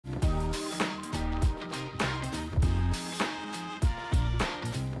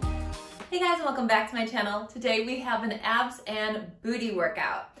Hey guys, and welcome back to my channel. Today we have an abs and booty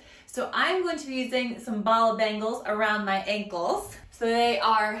workout. So I'm going to be using some Bala Bangles around my ankles. So they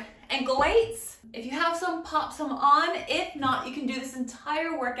are ankle weights. If you have some, pop some on. If not, you can do this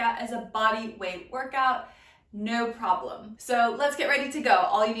entire workout as a body weight workout, no problem. So let's get ready to go.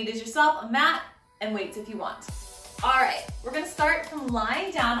 All you need is yourself, a mat, and weights if you want. All right, we're gonna start from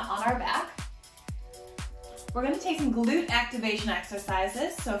lying down on our back. We're gonna take some glute activation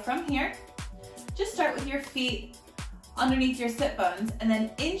exercises. So from here, just start with your feet underneath your sit bones and then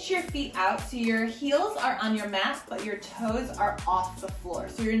inch your feet out so your heels are on your mat, but your toes are off the floor.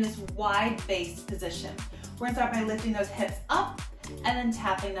 So you're in this wide base position. We're gonna start by lifting those hips up and then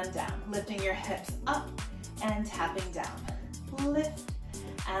tapping them down. Lifting your hips up and tapping down. Lift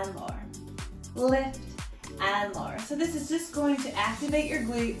and lower. Lift and lower. So this is just going to activate your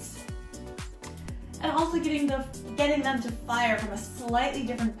glutes and also getting them to fire from a slightly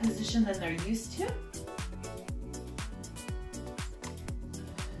different position than they're used to.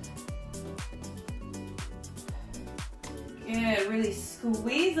 Good, really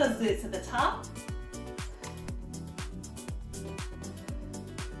squeeze those glutes at the top.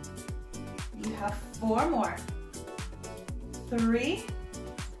 You have 4 more. 3,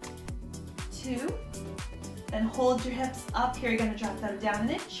 2, then hold your hips up here. You're gonna drop them down an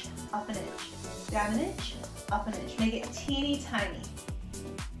inch, up an inch. Down an inch, up an inch. Make it teeny tiny.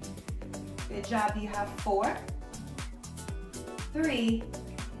 Good job. You have 4, 3,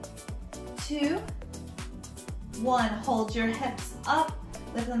 2, 1. Hold your hips up.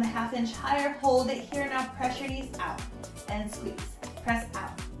 Lift them a ½ inch higher. Hold it here. Now press your knees out and squeeze. Press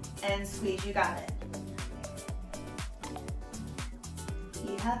out and squeeze. You got it.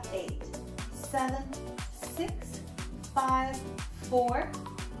 You have 8, 7, 6, 5, 4,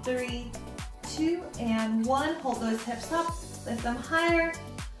 3, 2, and 1. Hold those hips up, lift them higher,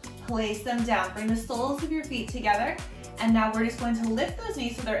 place them down. Bring the soles of your feet together, and now we're just going to lift those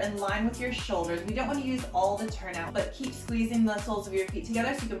knees so they're in line with your shoulders. We don't want to use all the turnout, but keep squeezing the soles of your feet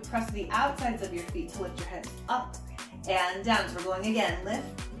together so you can press the outsides of your feet to lift your hips up and down. So we're going again, lift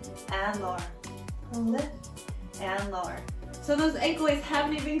and lower, lift and lower. So those ankle weights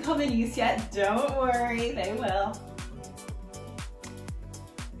haven't even come in use yet. Don't worry, they will.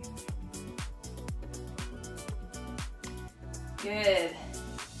 Good.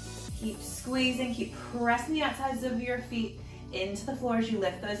 Keep squeezing, keep pressing the outsides of your feet into the floor as you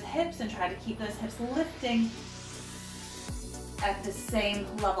lift those hips and try to keep those hips lifting at the same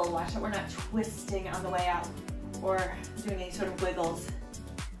level. Watch that we're not twisting on the way out or doing any sort of wiggles.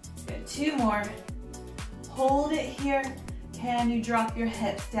 Good, 2 more. Hold it here. Can you drop your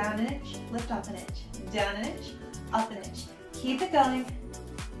hips down an inch, lift up an inch, down an inch, up an inch. Keep it going.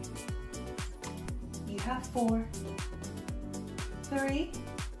 You have 4, 3,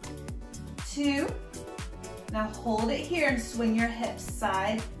 2, now hold it here and swing your hips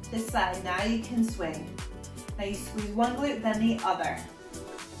side to side. Now you can swing. Now you squeeze one glute, then the other.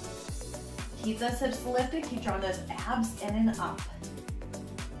 Keep those hips lifted, keep drawing those abs in and up.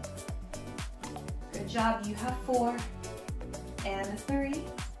 Good job, you have 4, and 3,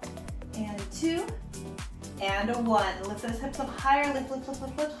 and 2, and a 1. Lift those hips up higher, lift, lift, lift,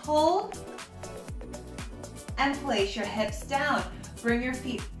 lift, lift, hold, and place your hips down. Bring your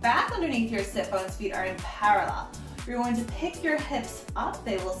feet back underneath your sit bones. Feet are in parallel. You're going to pick your hips up.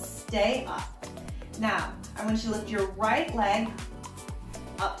 They will stay up. Now, I want you to lift your right leg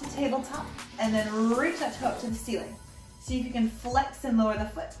up to tabletop and then reach that toe up to the ceiling. See if you can flex and lower the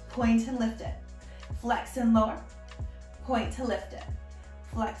foot. Point and lift it. Flex and lower. Point to lift it.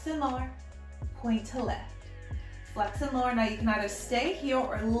 Flex and lower. Point to lift. Flex and lower. Now you can either stay here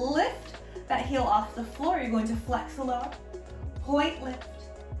or lift that heel off the floor. You're going to flex and lower. Point, lift,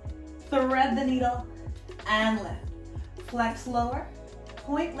 thread the needle, and lift. Flex lower,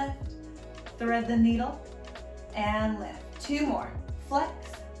 point, lift, thread the needle, and lift. 2 more. Flex,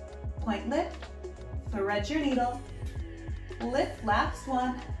 point, lift, thread your needle, lift, last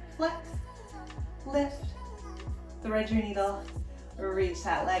one, flex, lift, thread your needle, reach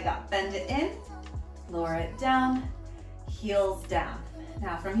that leg up, bend it in, lower it down, heels down.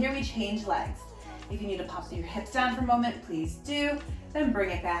 Now from here we change legs. If you need to pop your hips down for a moment, please do, then bring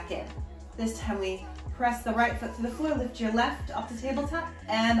it back in. This time we press the right foot to the floor, lift your left up the tabletop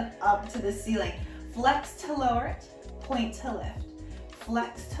and up to the ceiling. Flex to lower it, point to lift.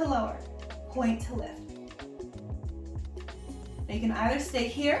 Flex to lower, point to lift. Now you can either stay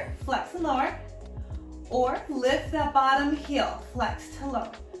here, flex and lower, or lift that bottom heel, flex to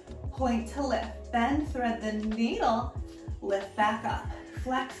lower, point to lift. Bend, thread the needle, lift back up.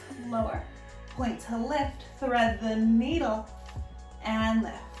 Flex, lower, point to lift, thread the needle, and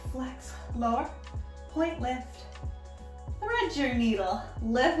lift. flex, lower, point, lift. Thread your needle,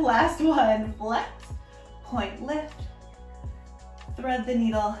 lift, last one, flex, point, lift. Thread the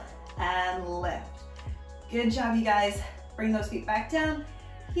needle and lift. Good job, you guys. Bring those feet back down,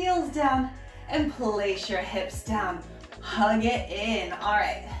 heels down, and place your hips down. Hug it in. All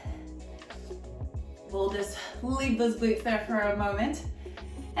right. We'll just leave those glutes there for a moment.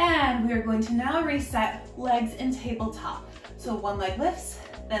 And we are going to now reset legs in tabletop. So one leg lifts,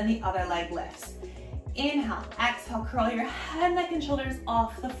 then the other leg lifts. Inhale, exhale, curl your head, neck, and shoulders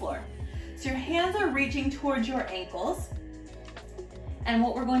off the floor. So your hands are reaching towards your ankles. And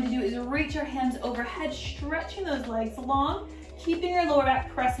what we're going to do is reach your hands overhead, stretching those legs long, keeping your lower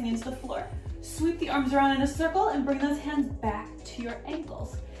back pressing into the floor. Sweep the arms around in a circle and bring those hands back to your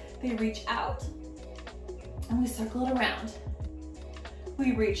ankles. They reach out, and we circle it around.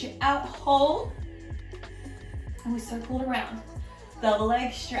 We reach it out, hold, and we circle it around. Double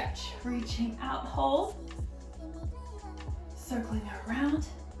leg stretch, reaching out, hold, circling around,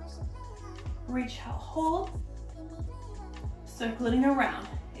 reach out, hold, circling around.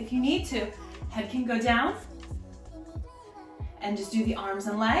 If you need to, head can go down and just do the arms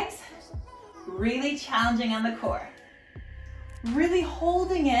and legs. Really challenging on the core. Really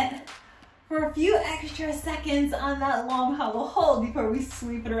holding it for a few extra seconds on that long hollow hold before we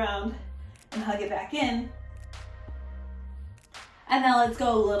sweep it around and hug it back in. And now let's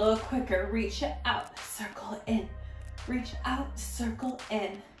go a little quicker. Reach it out, circle in. Reach out, circle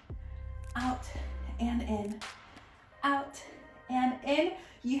in. Out and in. Out and in.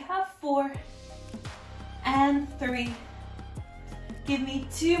 You have 4 and 3. Give me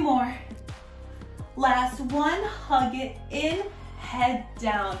 2 more. Last one, hug it in, head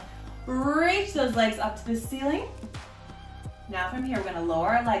down. Reach those legs up to the ceiling. Now from here, we're gonna lower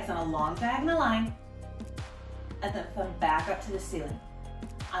our legs on a long diagonal line and then come back up to the ceiling.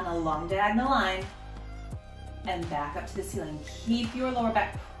 On a long diagonal line and back up to the ceiling. Keep your lower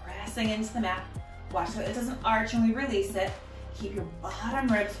back pressing into the mat. Watch so it doesn't arch when we release it. Keep your bottom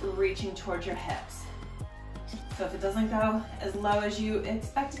ribs reaching towards your hips. So if it doesn't go as low as you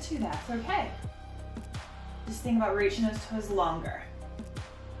expect it to, that's okay. Just think about reaching those toes longer.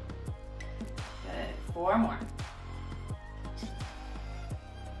 Good, 4 more.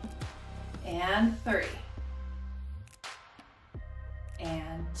 And 3.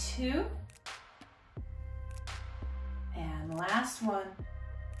 And 2. And last one.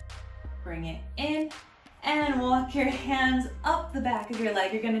 Bring it in and walk your hands up the back of your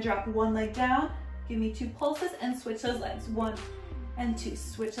leg. You're gonna drop one leg down. Give me 2 pulses and switch those legs. 1 and 2,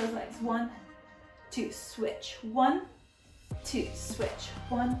 switch those legs. 1, 2, switch. 1, 2, switch.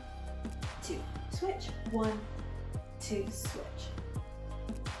 1, 2, switch. 1, 2, switch.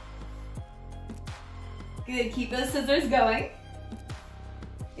 Good, keep those scissors going.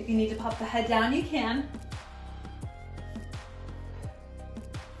 If you need to pop the head down, you can.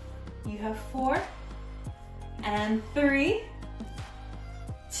 You have 4 and 3,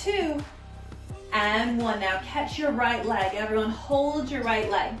 2, and 1. Now catch your right leg. Everyone hold your right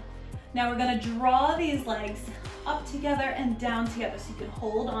leg. Now we're gonna draw these legs up together and down together so you can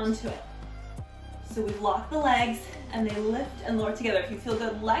hold on to it. So we've locked the legs and they lift and lower together. If you feel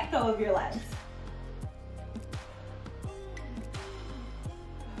good, let go of your legs.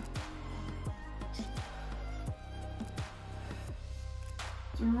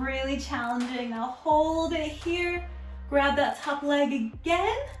 It's really challenging. Now hold it here. Grab that top leg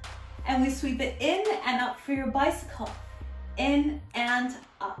again and we sweep it in and up for your bicycle. In and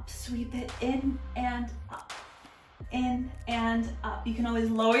up. Sweep it in and up. In and up. You can always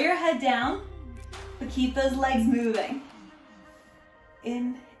lower your head down, but keep those legs moving.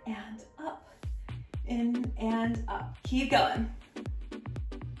 In and up. In and up. Keep going.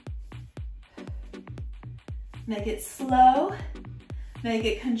 Make it slow. Make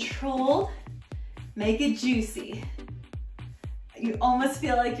it controlled. Make it juicy. You almost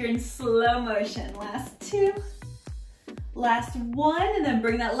feel like you're in slow motion. Last 2. Last 1, and then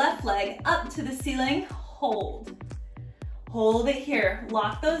bring that left leg up to the ceiling. Hold. Hold it here.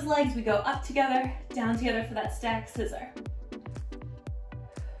 Lock those legs. We go up together, down together for that stack scissor.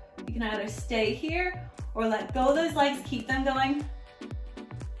 You can either stay here or let go of those legs. Keep them going.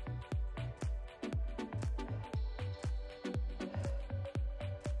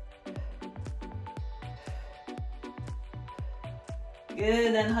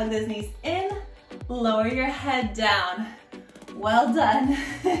 Good, then hug those knees in. Lower your head down. Well done.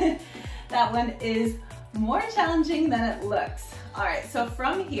 That one is more challenging than it looks. All right, so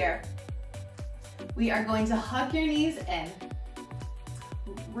from here, we are going to hug your knees in,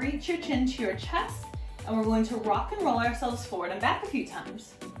 reach your chin to your chest, and we're going to rock and roll ourselves forward and back a few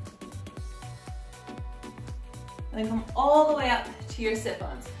times. and then come all the way up to your sit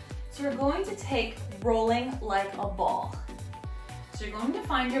bones. So we're going to take rolling like a ball. So you're going to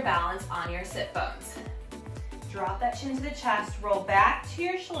find your balance on your sit bones. Drop that chin to the chest, roll back to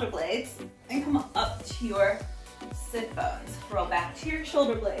your shoulder blades, and come up to your sit bones. Roll back to your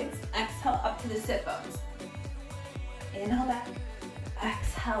shoulder blades, exhale up to the sit bones. Inhale back,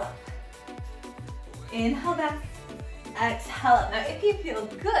 exhale up. Inhale back, exhale up. Now if you feel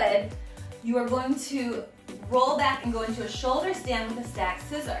good, you are going to roll back and go into a shoulder stand with a stacked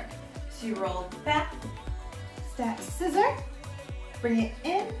scissor. So you roll back, stacked scissor, bring it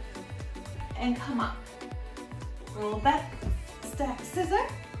in, and come up. Roll back, stacked scissor,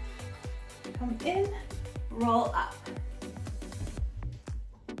 come in, roll up.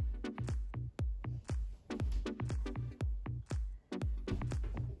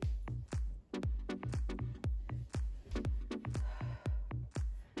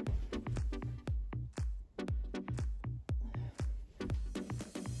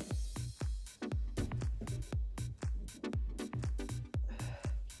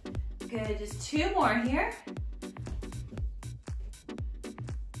 Good, just 2 more here.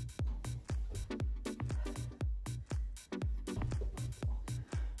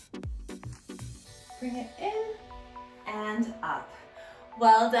 Bring it in and up.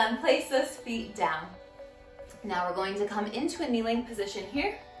 Well done. Place those feet down. Now we're going to come into a kneeling position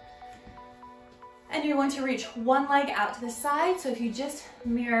here. And you're going to reach one leg out to the side. So if you just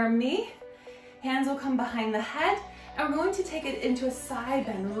mirror me, hands will come behind the head. And we're going to take it into a side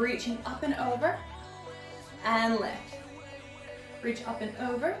bend, reaching up and over and lift. Reach up and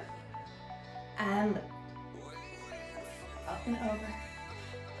over and lift. Up and over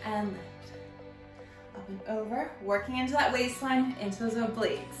and lift. Up and over, working into that waistline, into those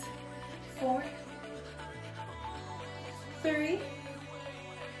obliques. 4, 3,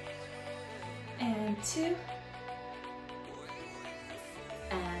 and 2,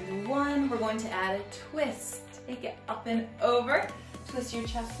 and 1. We're going to add a twist. Take it up and over, twist your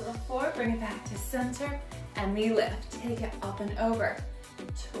chest to the floor, bring it back to center, and we lift. Take it up and over,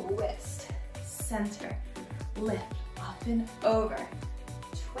 twist, center, lift, up and over,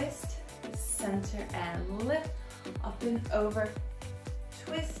 twist, center, and lift, up and over,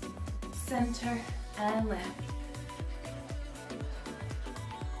 twist, center, and lift.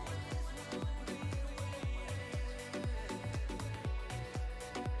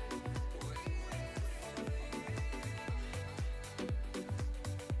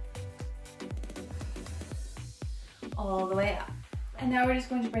 All the way up. And now we're just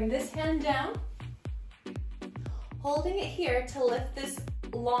going to bring this hand down, holding it here to lift this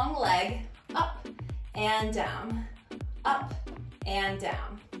long leg up and down, up and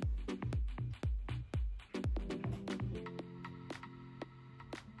down.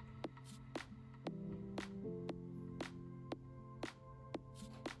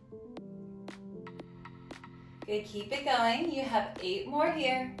 Good, keep it going. You have 8 more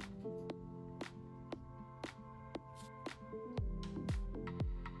here.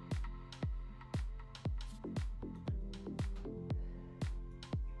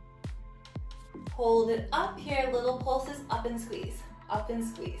 Hold it up here, little pulses, up and squeeze,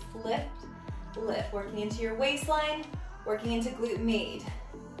 lift, lift, working into your waistline, working into glute med.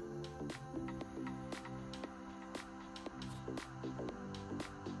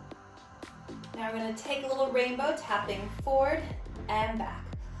 Now we're going to take a little rainbow, tapping forward and back,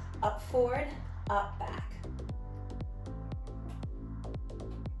 up, forward, up, back.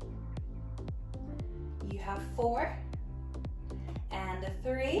 You have 4 and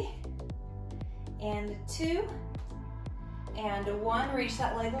 3 and 2 and 1. Reach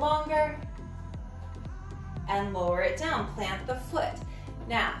that leg longer and lower it down. Plant the foot.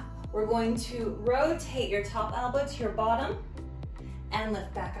 Now we're going to rotate your top elbow to your bottom and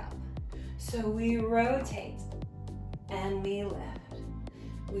lift back up. So we rotate and we lift.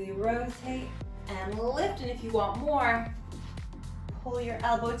 We rotate and lift, and if you want more, pull your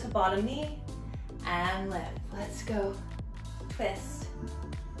elbow to bottom knee and lift. Let's go. Twist,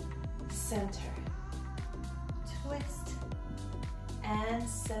 center, twist, and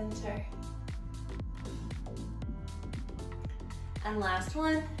center. And last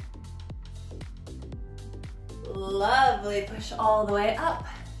one. Lovely, push all the way up.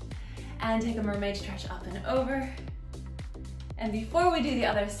 And take a mermaid stretch up and over. And before we do the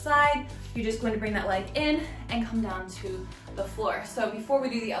other side, you're just going to bring that leg in and come down to the floor. So before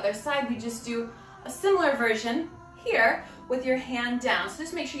we do the other side, we just do a similar version here with your hand down. So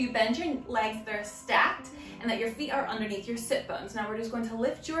just make sure you bend your legs, they're stacked, and that your feet are underneath your sit bones. Now we're just going to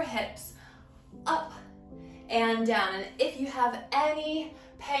lift your hips up and down. And if you have any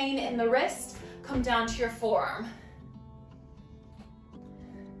pain in the wrist, come down to your forearm.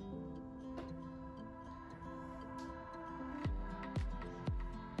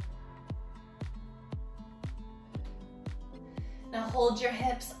 Now hold your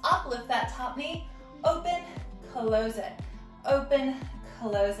hips up, lift that top knee, open, close it, open,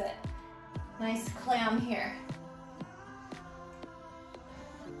 close it. Nice clam here.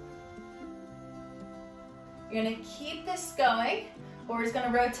 You're gonna keep this going, but we're just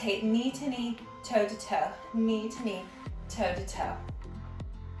gonna rotate knee to knee, toe to toe, knee to knee, toe to toe.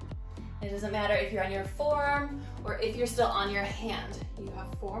 It doesn't matter if you're on your forearm or if you're still on your hand. You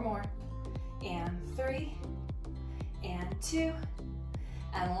have 4 more, and 3, and 2,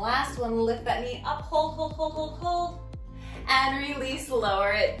 and last one, lift that knee up, hold, hold, hold, hold, hold, and release,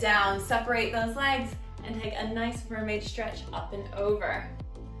 lower it down. Separate those legs and take a nice mermaid stretch up and over.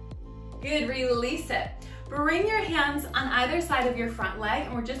 Good, release it. Bring your hands on either side of your front leg,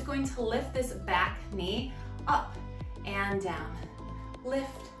 and we're just going to lift this back knee up and down.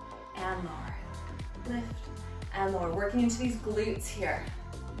 Lift and lower, lift and lower. Working into these glutes here.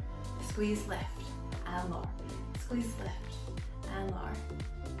 Squeeze, lift and lower, squeeze, lift and lower.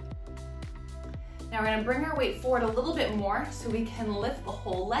 Now we're gonna bring our weight forward a little bit more so we can lift the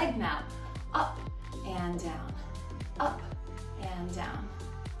whole leg now. Up and down, up and down.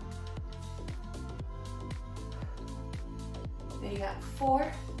 There you got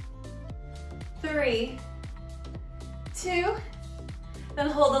 4, 3, 2, then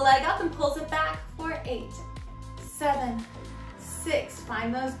hold the leg up and pulls it back for 8, 7, 6.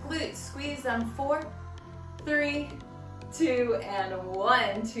 Find those glutes, squeeze them. 4, 3, 2, and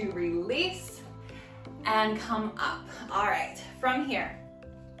 1 to release and come up. All right, from here,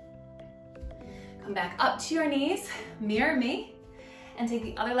 come back up to your knees, mirror me, and take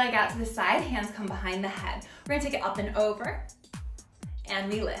the other leg out to the side. Hands come behind the head. We're gonna take it up and over,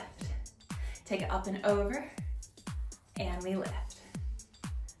 and we lift. Take it up and over, and we lift.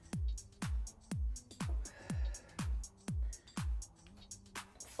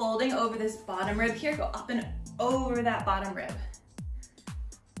 Folding over this bottom rib here, go up and over that bottom rib.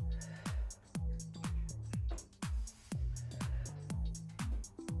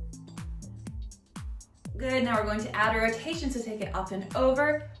 Good, now we're going to add a rotation, so take it up and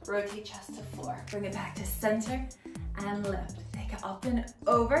over, rotate chest to floor. Bring it back to center and lift. Take it up and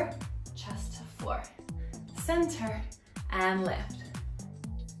over, chest to floor. Center and lift.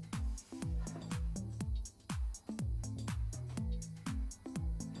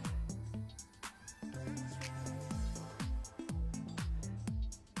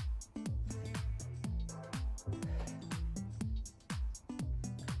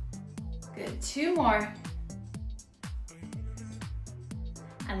 Good, 2 more.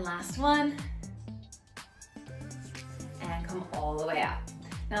 And last one. And come all the way up.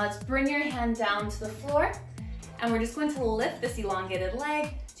 Now let's bring your hand down to the floor, and we're just going to lift this elongated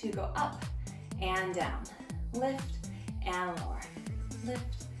leg to go up and down. Lift and lower,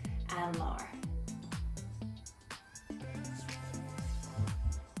 lift and lower.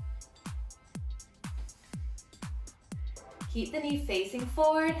 Keep the knee facing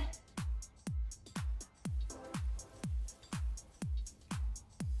forward.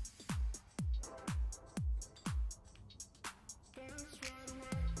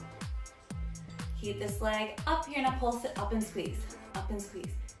 Keep this leg up here, now pulse it up and squeeze, up and squeeze.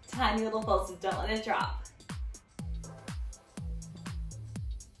 Tiny little pulses, don't let it drop.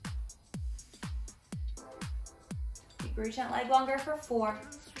 Keep reaching that leg longer for 4,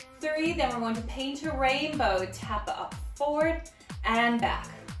 3, then we're going to paint a rainbow. Tap it up, forward, and back.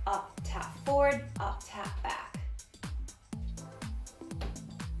 Up, tap, forward, up, tap, back.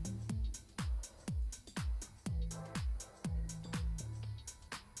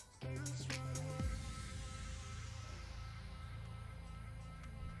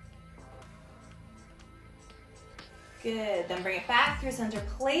 Good, then bring it back through center.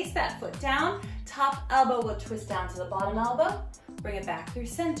 Place that foot down. Top elbow will twist down to the bottom elbow. Bring it back through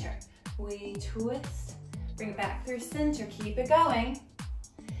center. We twist, bring it back through center. Keep it going.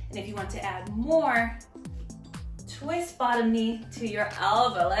 And if you want to add more, twist bottom knee to your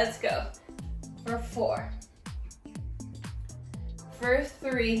elbow. Let's go. For 4. For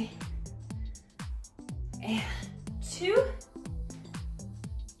 3. And 2.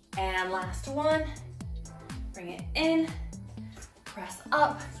 And last one. Bring it in, press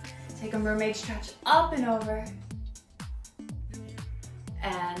up, take a mermaid stretch up and over,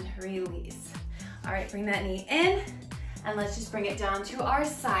 and release. All right, bring that knee in, and let's just bring it down to our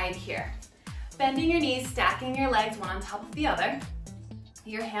side here. Bending your knees, stacking your legs one on top of the other.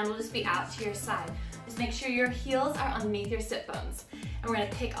 Your hand will just be out to your side. Just make sure your heels are underneath your sit bones. And we're gonna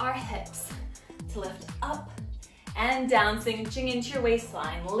pick our hips to lift up and down, sinking into your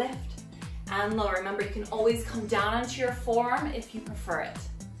waistline. Lift and lower. Remember, you can always come down onto your forearm if you prefer it.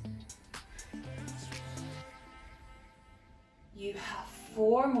 You have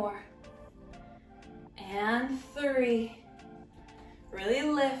 4 more. And 3. Really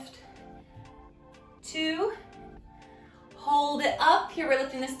lift. 2. Hold it up. Here we're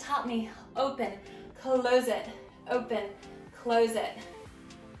lifting this top knee. Open, close it, open, close it.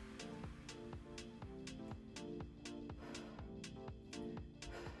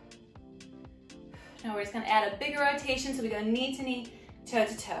 Now we're just gonna add a bigger rotation, so we go knee to knee, toe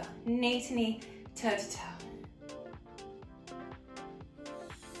to toe, knee to knee, toe to toe.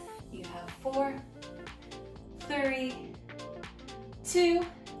 You have 4, 3, 2,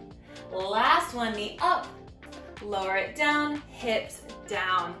 last one, knee up, lower it down, hips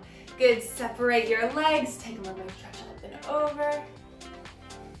down. Good, separate your legs, take a little stretch up and over,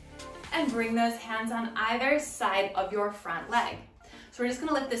 and bring those hands on either side of your front leg. So we're just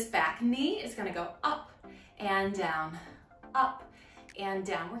gonna lift this back knee. It's gonna go up and down,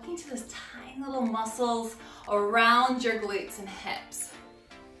 working to those tiny little muscles around your glutes and hips.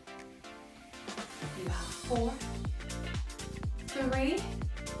 You have 4, 3,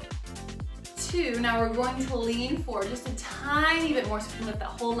 2. Now we're going to lean forward just a tiny bit more so we can lift that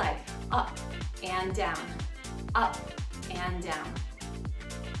whole leg up and down, up and down.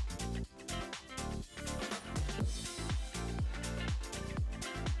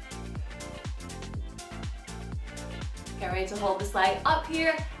 Get ready to hold this leg up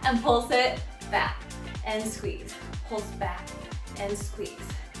here and pulse it back and squeeze. Pulse back and squeeze.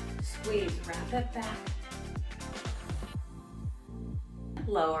 Squeeze, wrap it back.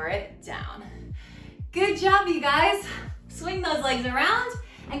 Lower it down. Good job, you guys. Swing those legs around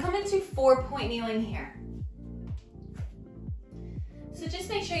and come into 4-point kneeling here. So just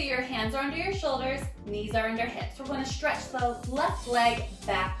make sure your hands are under your shoulders, knees are under hips. We're going to stretch the left leg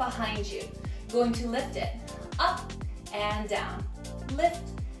back behind you. You're going to lift it up and down. Lift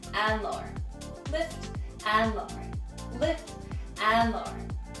and lower. Lift and lower. Lift and lower.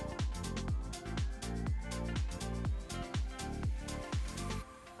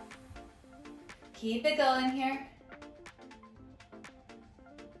 Keep it going here.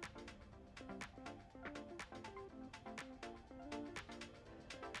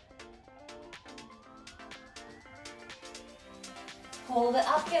 Hold it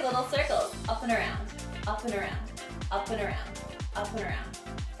up here, little circles. Up and around, up and around, up and around, up and around.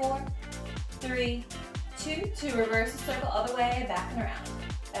 4, 3, 2, 2. Reverse the circle other way, back and around,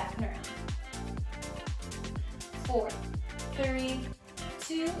 back and around. 4, 3,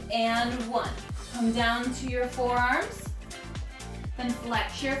 2, and 1. Come down to your forearms, then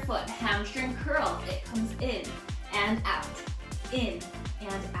flex your foot, hamstring curl. It comes in and out, in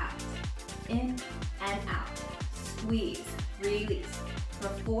and out, in and out. Squeeze, release. For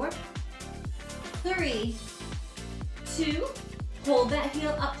 4, 3, 2, hold that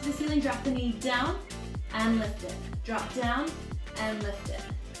heel up to the ceiling, drop the knee down and lift it. Drop down and lift it.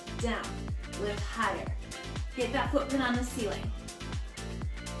 Down, lift higher. Get that footprint on the ceiling.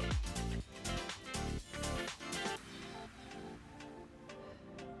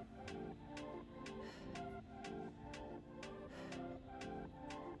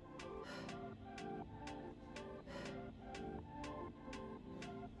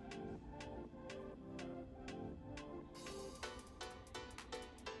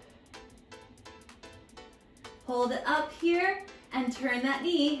 Hold it up here and turn that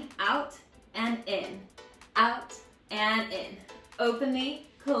knee out and in, out and in. Open knee,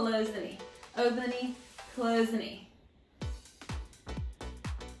 close the knee. Open the knee, close the knee.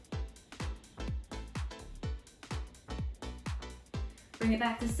 Bring it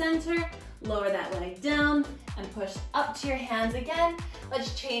back to center, lower that leg down and push up to your hands again.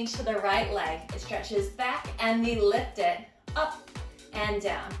 Let's change to the right leg. It stretches back and we lift it up and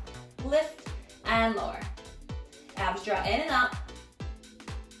down. Lift and lower. Abs draw in and up.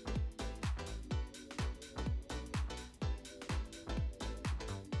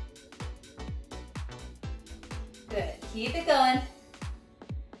 Good, keep it going.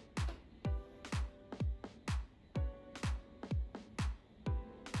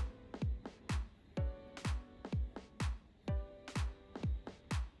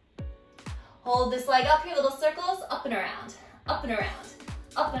 Hold this leg up here, little circles, up and around, up and around,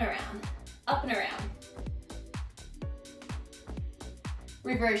 up and around, up and around.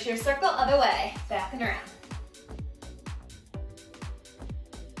 Reverse your circle, other way, back and around.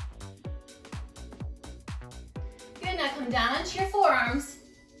 Good, now come down onto your forearms.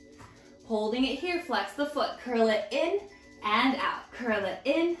 Holding it here, flex the foot, curl it in and out. Curl it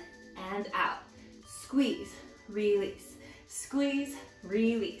in and out. Squeeze, release, squeeze,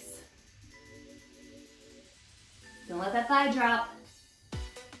 release. Don't let that thigh drop.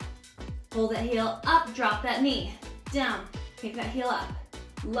 Hold that heel up, drop that knee. Down, Kick that heel up,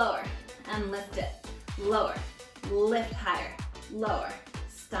 lower, and lift it. Lower, lift higher, lower,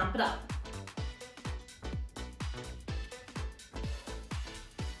 stomp it up.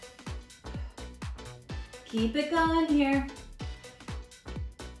 Keep it going here.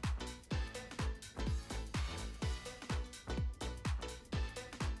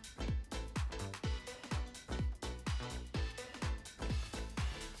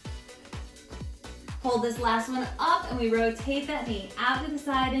 Hold this last one up and we rotate that knee out to the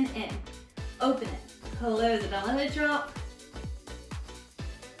side and in. Open it, close it, don't let it drop.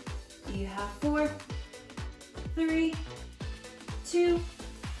 You have 4, 3, 2,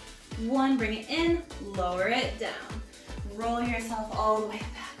 1. Bring it in, lower it down. Roll yourself all the way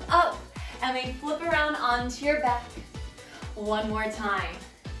back up and we flip around onto your back. One more time.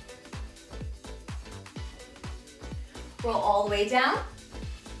 Roll all the way down.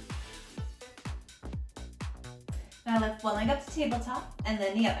 Now lift one leg up to tabletop and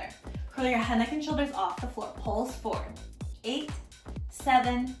then the other. Curl your head, neck, and shoulders off the floor. Pulse forward. 8,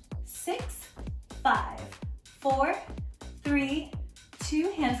 7, 6, 5, 4, 3,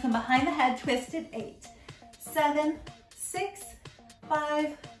 2. Hands come behind the head, twisted. 8, 7, 6,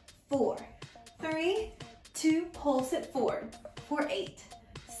 5, 4, 3, 2. Pulse it forward. For 8,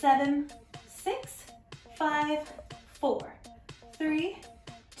 7, 6, 5, 4, 3,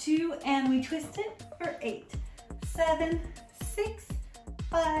 2. And we twist it for 8, 7, 6,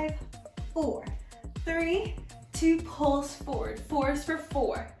 5, 4, 3, 2, pulse forward. 4 is for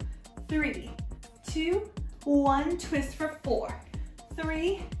 4, 3, 2, 1, twist for 4,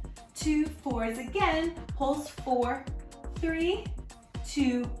 3, 2, 4 is again, pulse 4, 3,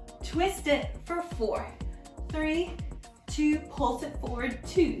 2, twist it for 4, 3, 2, pulse it forward,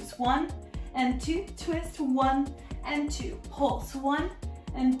 2s, 1 and 2, twist 1 and 2, pulse 1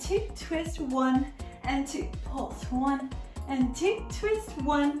 and 2, twist 1 and 2, pulse 1 and 2, twist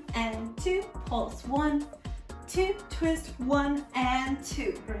 1 and 2, pulse 1, 2, twist 1 and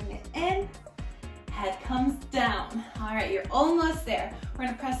 2. Bring it in, head comes down. All right, you're almost there. We're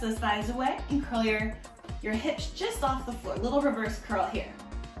gonna press those thighs away and curl your hips just off the floor. Little reverse curl here.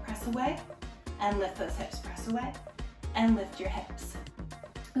 Press away and lift those hips. Press away and lift your hips.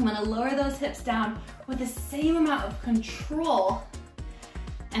 We wanna lower those hips down with the same amount of control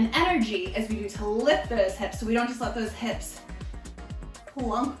and energy as we do to lift those hips, so we don't just let those hips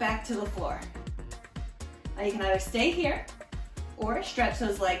plunk back to the floor. Now you can either stay here or stretch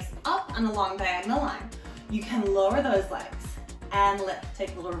those legs up on a long diagonal line. You can lower those legs and lift.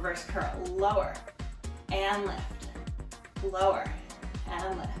 Take a little reverse curl. Lower and lift. Lower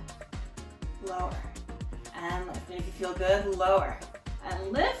and lift. Lower and lift. And if you feel good, lower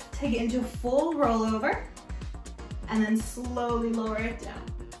and lift. Take it into a full rollover and then slowly lower it down.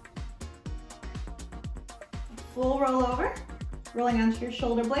 Full rollover, rolling onto your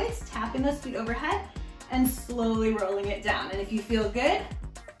shoulder blades, tapping those feet overhead, and slowly rolling it down. And if you feel good,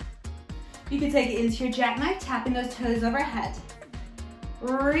 you can take it into your jackknife, tapping those toes overhead,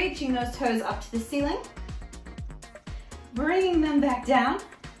 reaching those toes up to the ceiling, bringing them back down,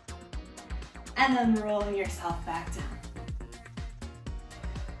 and then rolling yourself back down.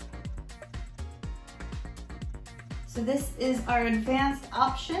 So this is our advanced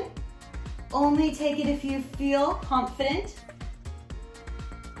option. Only take it if you feel confident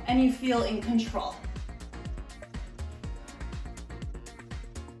and you feel in control.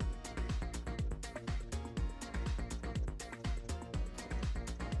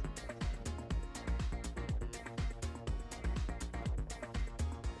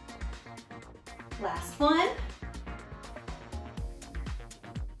 Last one.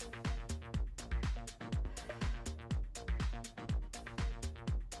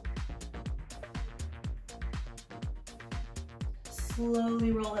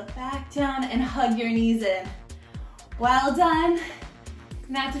 Slowly roll it back down and hug your knees in. Well done.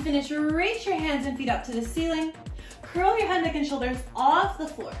 Now to finish, reach your hands and feet up to the ceiling. Curl your head, neck, and shoulders off the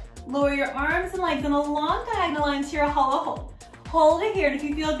floor. Lower your arms and legs in a long diagonal line to your hollow hold. Hold it here, and if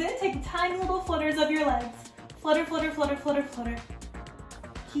you feel good, take tiny little flutters of your legs. Flutter, flutter, flutter, flutter, flutter.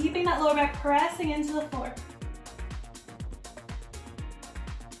 Keeping that lower back pressing into the floor.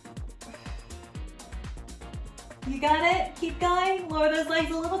 You got it, keep going. Lower those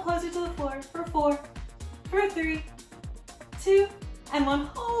legs a little closer to the floor for 4, for 3, 2, and 1.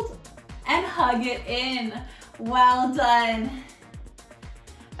 Hold and hug it in. Well done.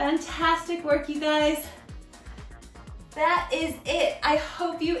 Fantastic work, you guys. That is it. I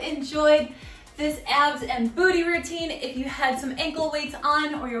hope you enjoyed this abs and booty routine. If you had some ankle weights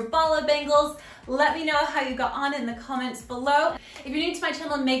on or your Bala Bangles, let me know how you got on in the comments below. If you're new to my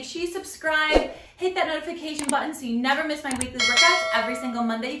channel, make sure you subscribe, hit that notification button so you never miss my weekly workouts every single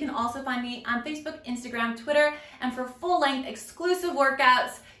Monday. You can also find me on Facebook, Instagram, Twitter, and for full-length exclusive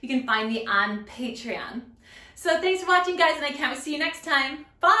workouts, you can find me on Patreon. So thanks for watching, guys, and I can't wait to see you next time.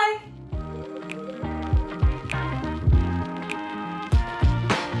 Bye!